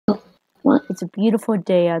It's a beautiful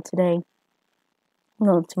day out today.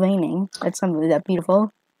 No, it's raining. That's not really that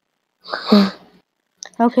beautiful.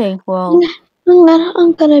 Okay, well,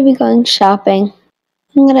 I'm gonna be going shopping.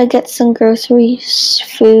 I'm gonna get some groceries,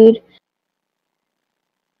 food.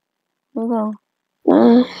 we'll go.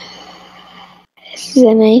 This is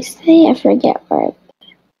a nice day. I forget where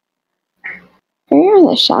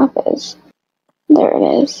the shop is. There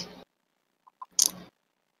it is.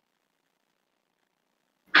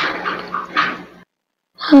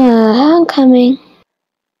 I'm coming.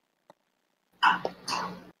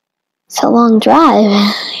 It's a long drive.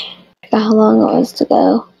 I forgot how long it was to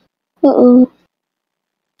go. Uh-oh.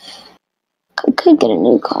 Could get a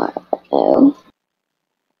new car, but no.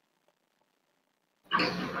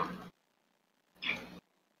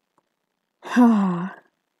 I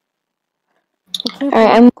can't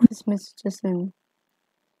Alright, believe Christmas just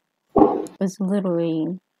was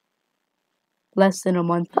literally less than a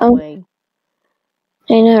month away.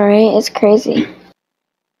 I know, right? It's crazy.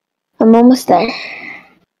 I'm almost there.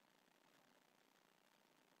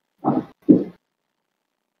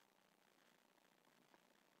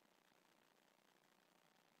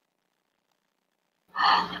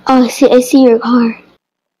 Oh, I see your car.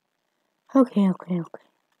 Okay.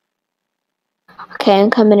 Okay, I'm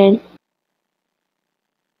coming in.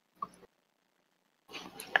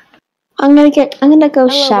 I'm gonna go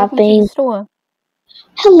Hello, shopping. welcome to the store.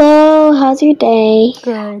 Hello, how's your day?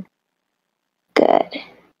 Good.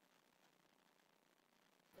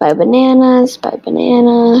 Buy bananas,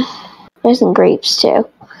 There's some grapes too.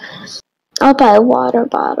 I'll buy a water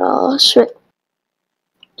bottle.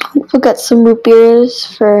 We'll get some root beers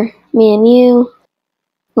for me and you.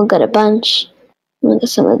 We'll get a bunch. We'll get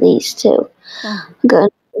some of these too.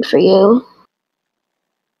 Good for you.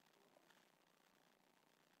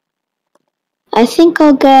 I think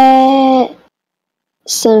I'll get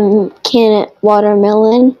some canned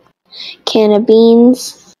watermelon, can of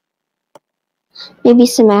beans, maybe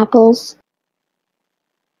some apples.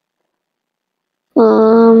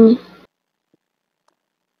 And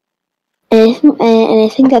I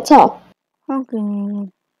think that's all. Okay.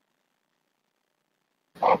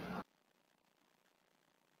 Oh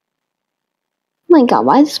my god,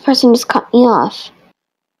 why this person just cut me off?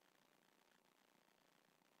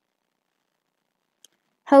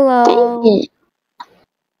 Hello. Dang it.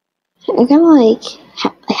 I'm kind of like,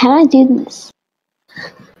 how do I do this?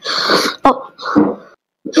 Oh.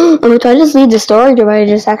 Do I just leave the store or do I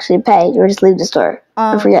just actually pay? Or just leave the store?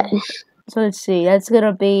 I forget. So let's see. That's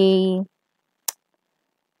gonna be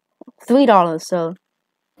 $3, so.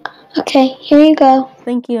 Okay, here you go.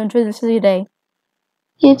 Thank you. Enjoy the rest of your day.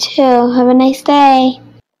 You too. Have a nice day.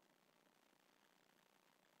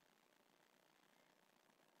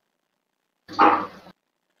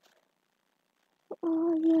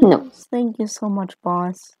 Oh, yes. No. Thank you so much,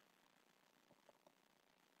 boss.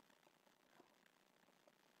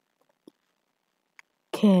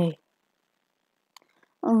 Okay.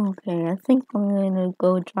 Okay, I think I'm gonna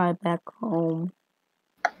go drive back home.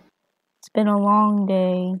 It's been a long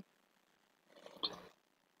day.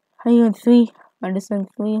 I understand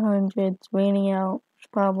 300. It's raining out.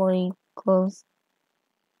 Should probably close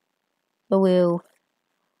the wheel.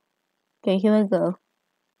 Okay, here we go.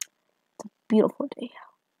 It's a beautiful day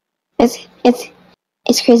out.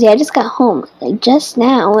 It's crazy. I just got home like just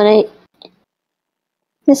now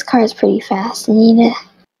this car is pretty fast. I need to.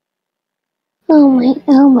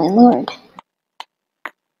 Oh my lord.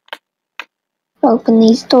 Open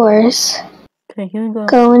these doors. Okay, here we go.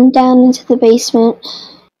 Going down into the basement.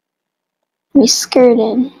 We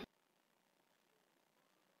skirted.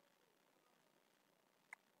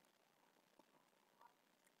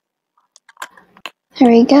 There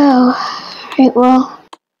we go. Right, well,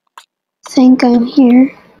 I think I'm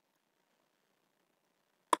here.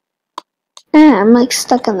 I'm like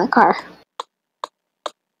stuck in the car.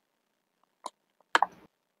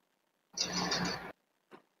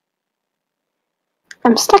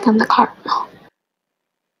 I'm stuck in the car.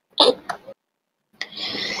 Of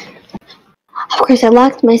course, I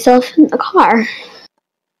locked myself in the car.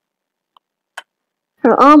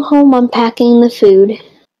 I'm home unpacking the food.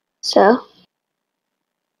 So.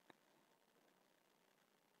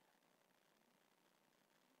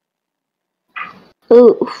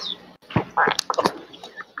 Ooh.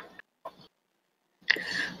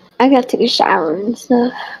 I gotta take a shower and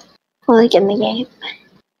stuff while I get in the game.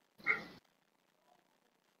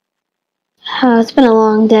 Oh, it's been a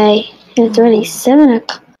long day. It's already 7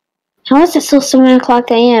 o'clock. How is it still 7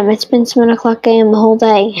 o'clock a.m.? It's been 7 o'clock a.m. the whole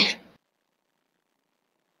day.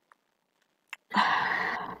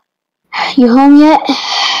 You home yet?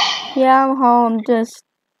 Yeah, I'm home. Just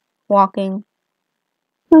walking.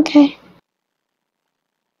 Okay.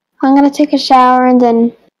 I'm gonna take a shower and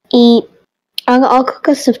then eat. I'll cook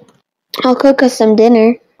us some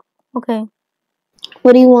dinner. Okay.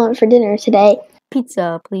 What do you want for dinner today?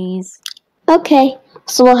 Pizza, please. Okay.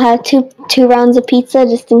 So we'll have two rounds of pizza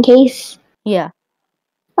just in case? Yeah.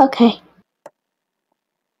 Okay.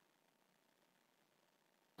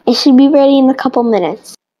 It should be ready in a couple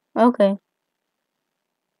minutes. Okay.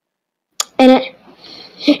 And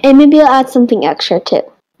maybe I'll add something extra too.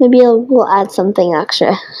 Maybe we'll add something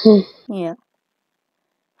extra. Yeah.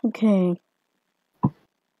 Okay.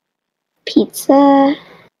 Pizza.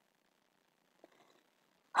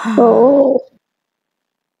 Roll.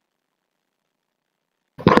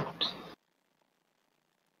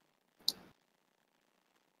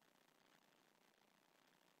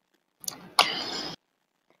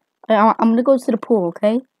 I'm gonna go to the pool,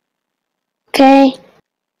 okay? Okay.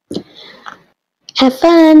 Have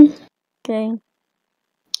fun. Okay.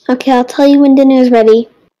 Okay, I'll tell you when dinner is ready.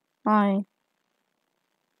 Bye.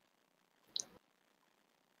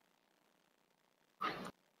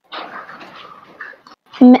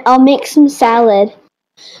 I'll make some salad.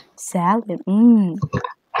 Salad. I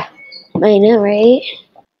know, right?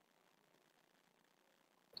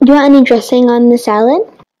 Do you want any dressing on the salad?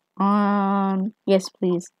 Yes,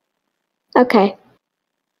 please. Okay.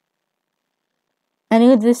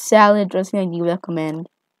 Any of this salad dressing that you recommend?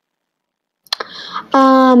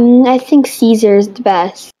 I think Caesar's the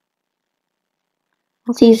best.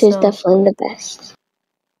 Okay, Caesar's so definitely the best.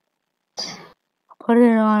 put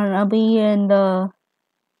it on. I'll be in the.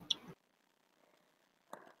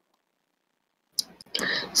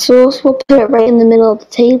 So we'll put it right in the middle of the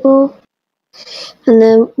table. And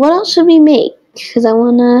then what else should we make? Because I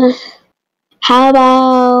wanna. How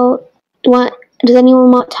about Does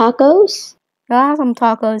anyone want tacos? I'll have some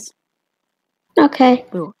tacos. Okay.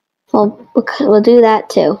 Ooh. Well, we'll do that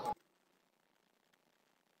too.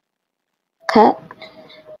 Cut.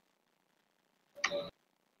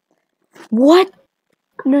 What?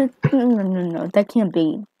 No, that can't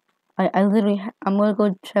be. I literally, I'm gonna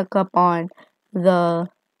go check up on the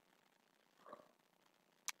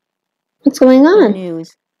What's going on?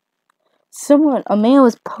 news. A man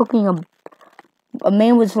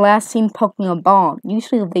was last seen poking a bomb.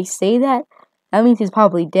 Usually, if they say that, that means he's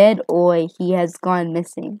probably dead or he has gone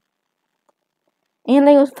missing. And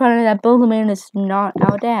they was finding that Bill the Man is not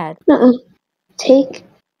our dad. Uh-uh.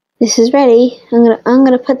 This is ready. I'm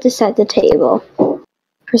gonna put this at the table.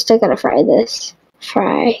 First, I gotta fry this.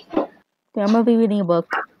 Fry. Okay, I'm gonna be reading a book.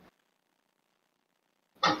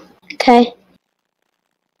 Okay.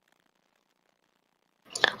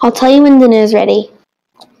 I'll tell you when dinner is ready.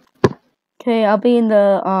 Okay, I'll be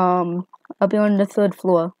on the 3rd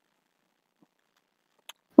floor.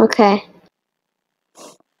 Okay.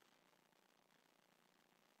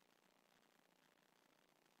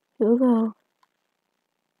 Here we go.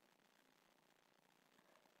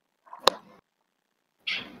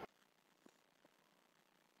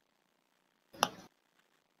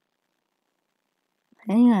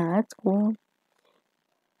 Yeah, that's cool.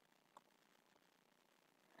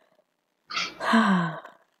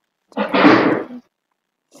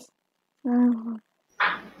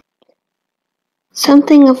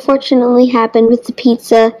 Something unfortunately happened with the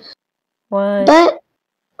pizza. What? But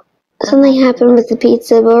something happened with the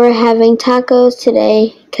pizza, but we're having tacos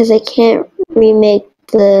today because I can't remake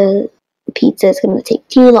the pizza. It's gonna take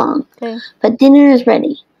too long. Okay. But dinner is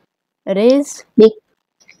ready. It is? It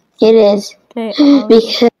is. Okay.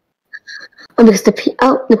 Because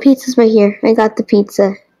the pizza's right here. I got the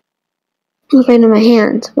pizza. It's right in my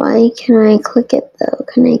hand. Why can I click it though?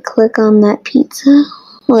 Can I click on that pizza?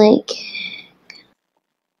 Like,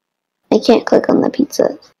 I can't click on the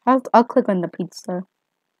pizza. I'll click on the pizza.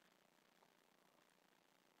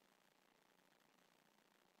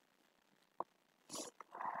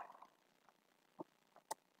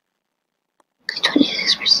 Okay,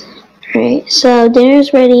 26%. Alright, so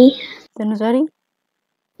dinner's ready. Dinner's ready?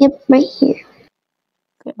 Yep, right here.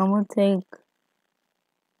 Okay, I'm gonna take.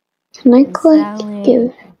 Can I click?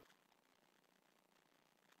 Salad.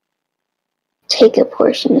 Take a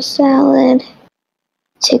portion of salad.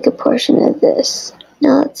 Take a portion of this.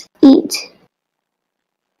 Now let's eat.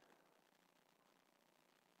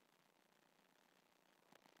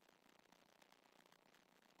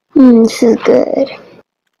 This is good.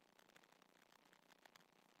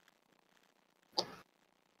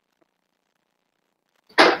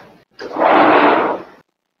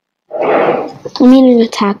 I'm eating a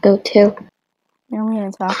taco too. Yeah, we had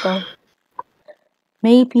a taco.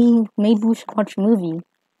 Maybe we should watch a movie.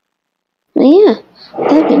 Yeah,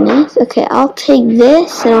 that'd be nice. Okay, I'll take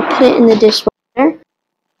this and I'll put it in the dishwasher.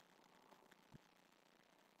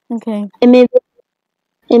 Okay. And maybe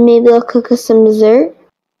I'll cook us some dessert.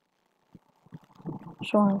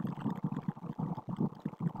 Sure.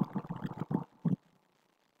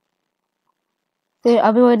 Okay,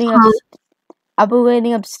 I'll be waiting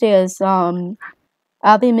upstairs. I'll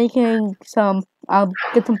be making some. I'll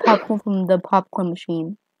get some popcorn from the popcorn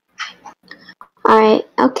machine. Alright,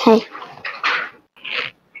 okay.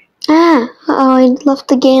 Oh, I left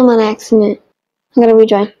the game on accident. I'm gonna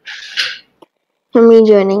rejoin. I'm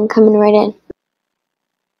rejoining, coming right in.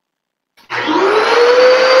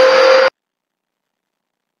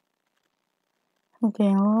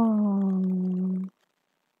 Okay.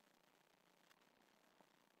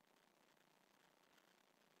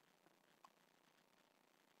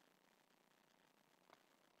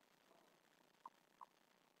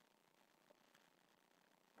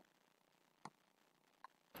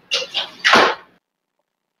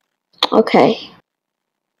 Okay.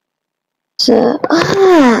 So,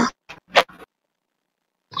 I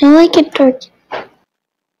like it dark.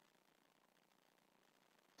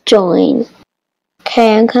 Join.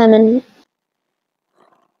 Okay, I'm coming.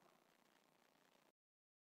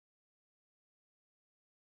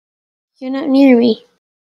 You're not near me.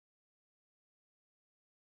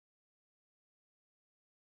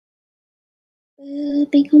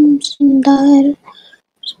 Become some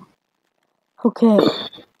Okay.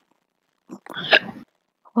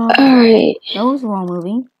 Well, Alright. that was a long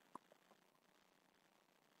movie.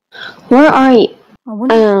 Where are you? I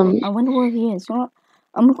wonder where he is. So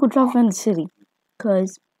I'm gonna go drive around the city,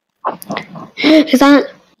 cause He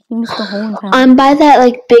missed the whole entire. I'm by that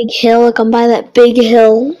like big hill. Like I'm by that big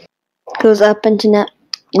hill. Goes up into like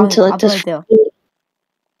this right there.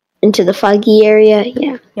 into the foggy area.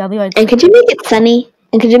 Yeah. Yeah, I'll be right there. And could you make it sunny?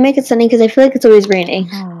 Because I feel like it's always raining.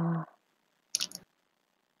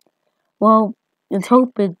 Well, I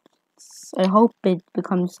hope it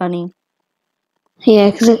becomes sunny.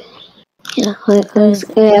 Yeah, because it feels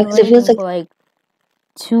like for like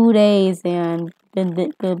 2 days, and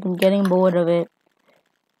been getting bored of it.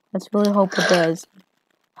 Let's really hope it does.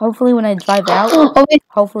 Hopefully, when I drive out,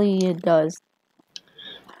 hopefully it does.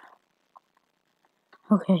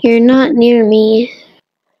 Okay. You're not near me.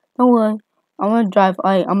 Don't worry. I'm gonna drive.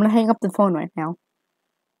 I'm gonna hang up the phone right now.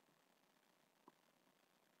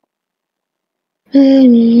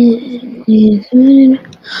 Wait,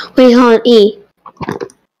 hold on.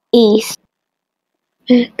 East.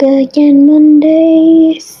 Back again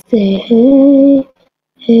Monday. Say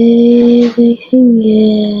everything,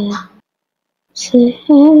 yeah. Say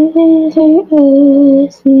everything,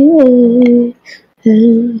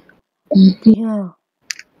 Yeah.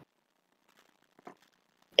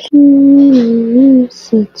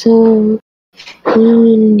 So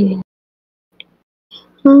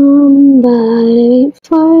somebody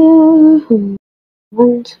fire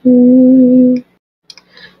one two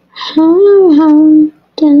how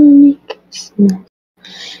Christmas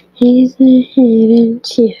is a hidden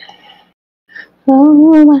cheer.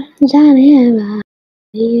 Oh, Johnny,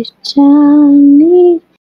 Johnny.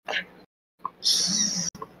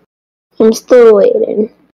 I'm still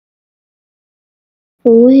waiting.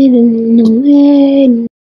 Waiting.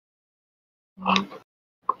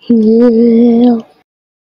 Yeah.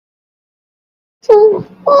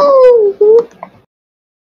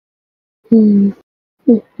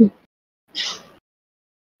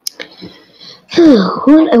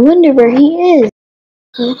 I wonder where he is.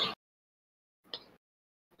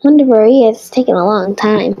 It's taking a long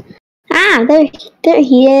time. Ah, there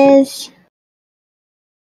he is.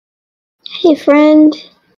 Hey, friend.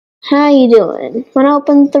 How you doing? Wanna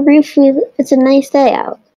open the roof? It's a nice day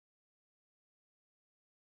out.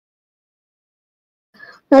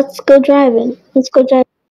 Let's go driving. That's good.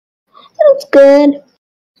 That's good.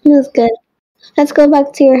 Let's go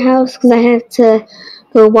back to your house because I have to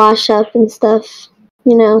go wash up and stuff.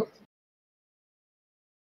 You know.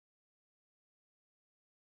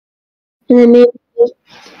 And then maybe.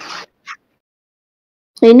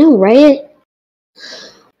 I know, right?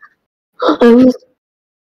 I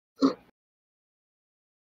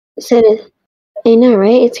said it. I know,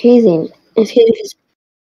 right? It's crazy. It's crazy.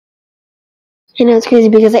 I know it's crazy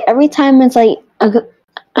because like every time it's like,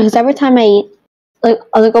 because every time I like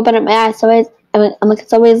open up my eyes, so I'm like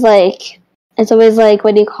it's always like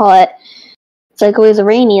what do you call it? It's like always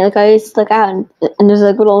rainy. Like I always look out and there's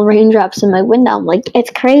like little raindrops in my window. I'm like,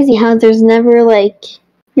 it's crazy how there's never like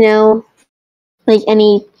like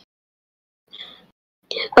any.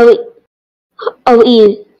 Oh wait, oh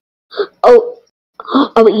E, oh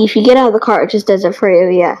E. If you get out of the car, it just does it for you.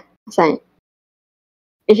 Yeah, fine.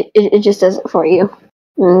 It just does it for you.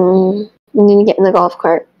 I'm gonna get in the golf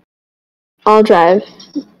cart. I'll drive.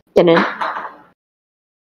 Get in.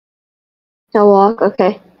 I'll walk.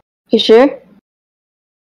 Okay. You sure?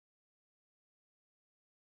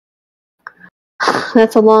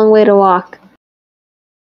 That's a long way to walk.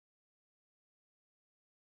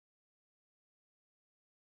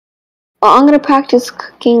 Well, I'm gonna practice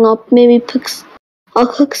cooking. I'll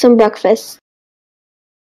cook some breakfast.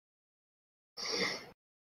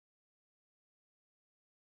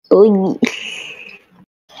 Oy.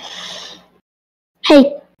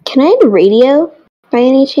 Hey, can I have a radio by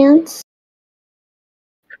any chance?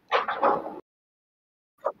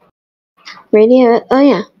 Radio? Oh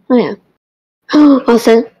yeah. I'll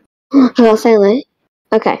silent.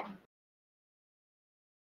 Okay.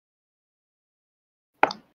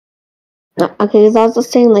 Okay, because I was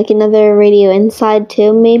just saying like another radio inside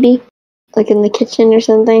too, maybe? Like in the kitchen or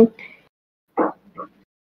something?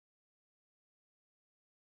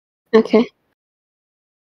 Okay.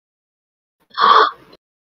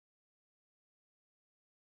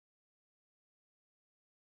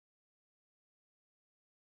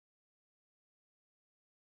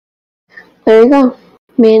 There you go.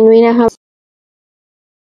 We now have...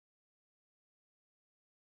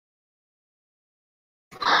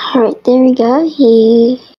 Alright, there we go.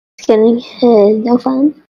 He's getting his no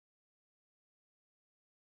fun.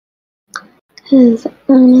 His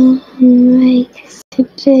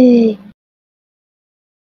today.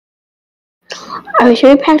 Alright,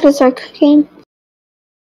 should we practice our cooking?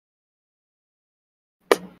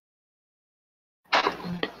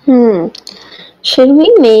 Should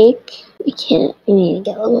we make... We can't. We need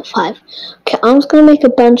to get level 5. Okay, I'm just gonna make a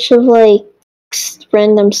bunch of, like,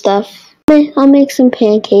 random stuff. I'll make some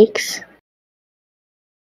pancakes.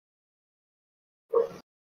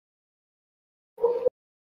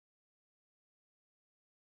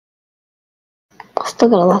 Still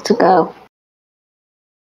got a lot to go.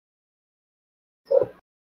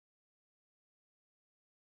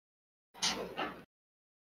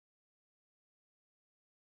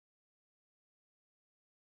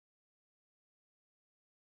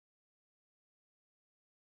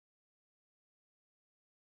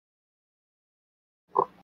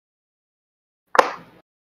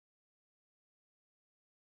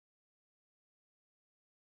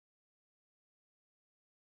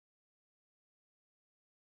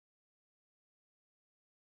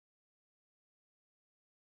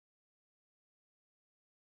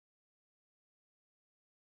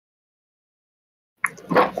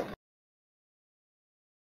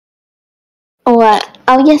 What?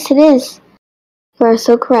 Oh, yes, it is. You are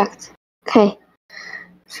so correct. Okay.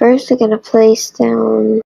 First, I gotta place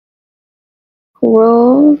down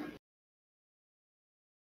roll.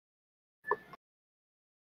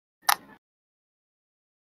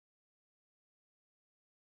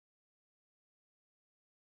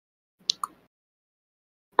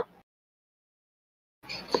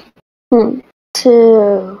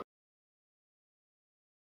 Two.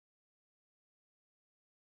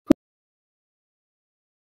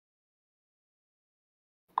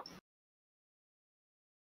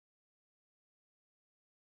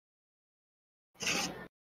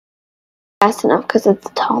 Fast enough because it's the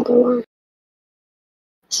taller one.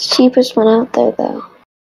 It's the cheapest one out there, though.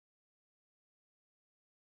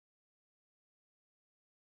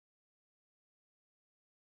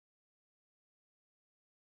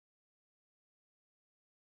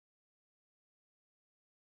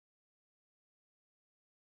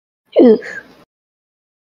 Oof.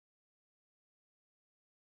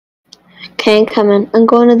 Okay, I'm coming. I'm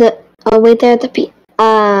going to the... I'll wait there at the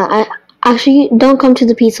actually, don't come to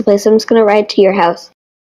the pizza place. I'm just gonna ride to your house.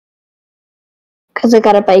 Because I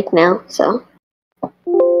got a bike now, so...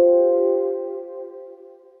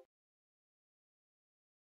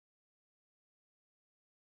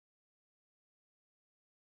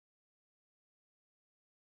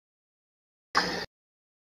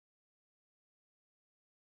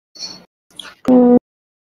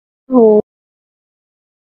 Oh.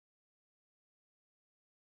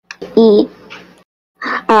 Eat.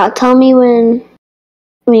 Tell me when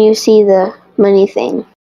you see the money thing.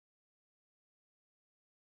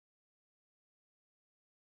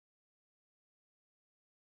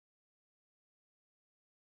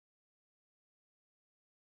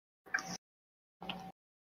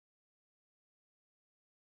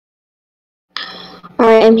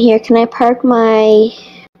 Alright, I'm here. Can I park my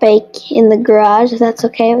bike in the garage if that's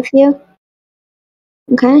okay with you?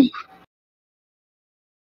 Okay.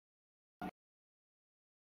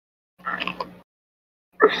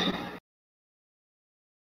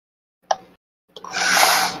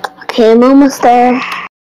 Okay, I'm almost there.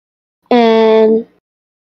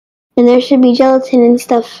 And there should be gelatin and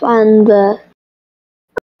stuff on the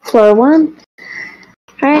floor one.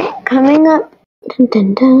 Alright, coming up. Dun,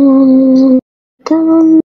 dun, dun,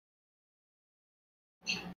 dun.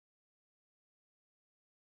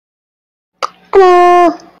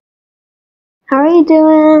 Hello! How are you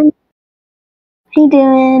doing? How you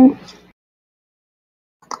doing?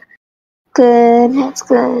 Good, that's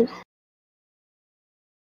good.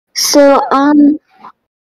 So,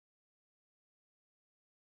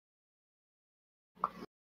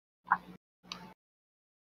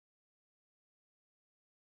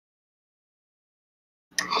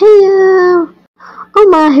 hey, oh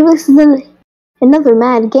my, this is another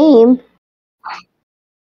mad game.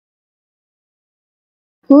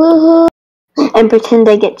 Woohoo! And pretend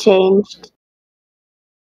I get changed.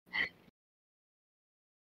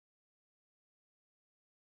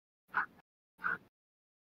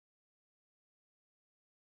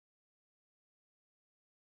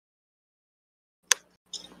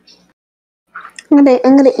 I'm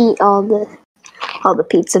gonna eat all the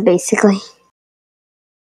pizza basically.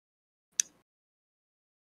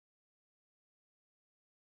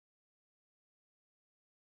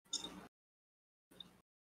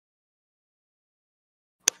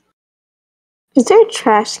 Is there a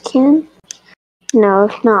trash can? No,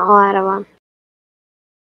 not a lot of them.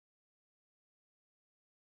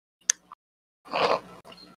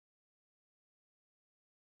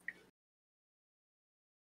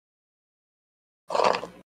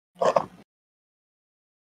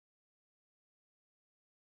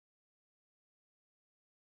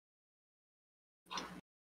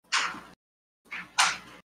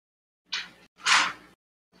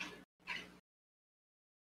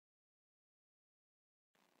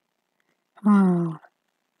 Oh.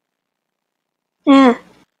 Yeah.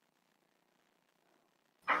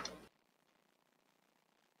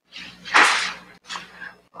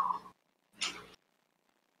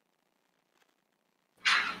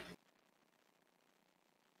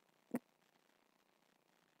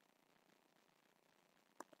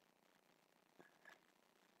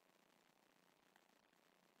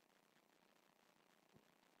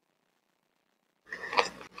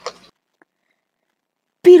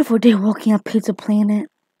 Beautiful day walking on Pizza Planet.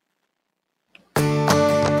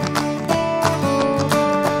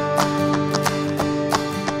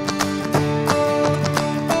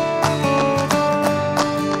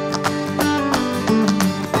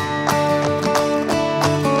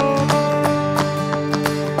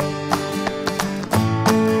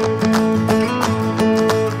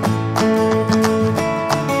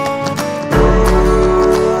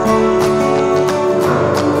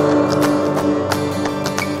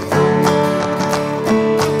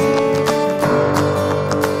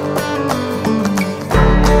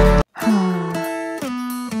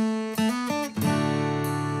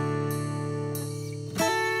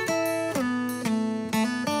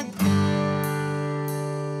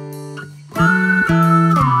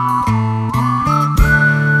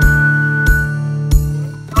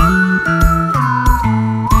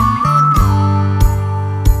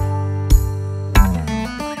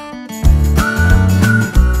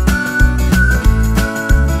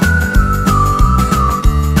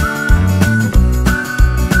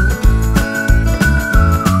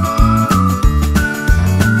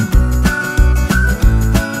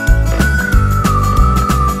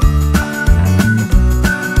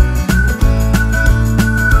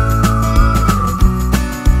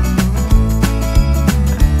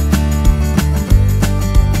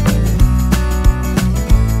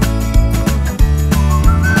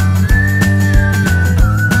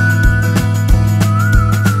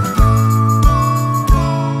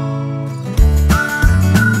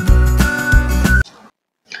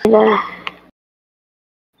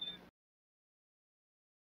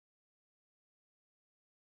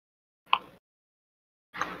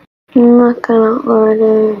 I'm not gonna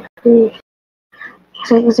order food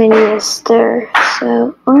because I need to stir.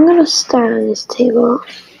 So I'm gonna start on this table.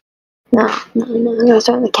 No, I'm gonna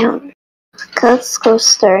start on the counter. Let's go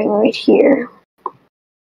stirring right here.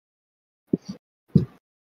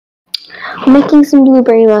 I'm making some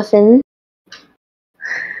blueberry muffins.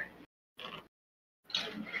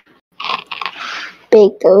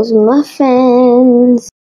 Bake those muffins.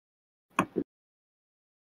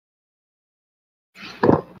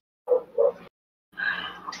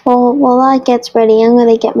 Well, while that gets ready, I'm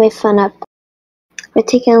gonna get my fun up by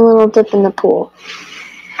taking a little dip in the pool.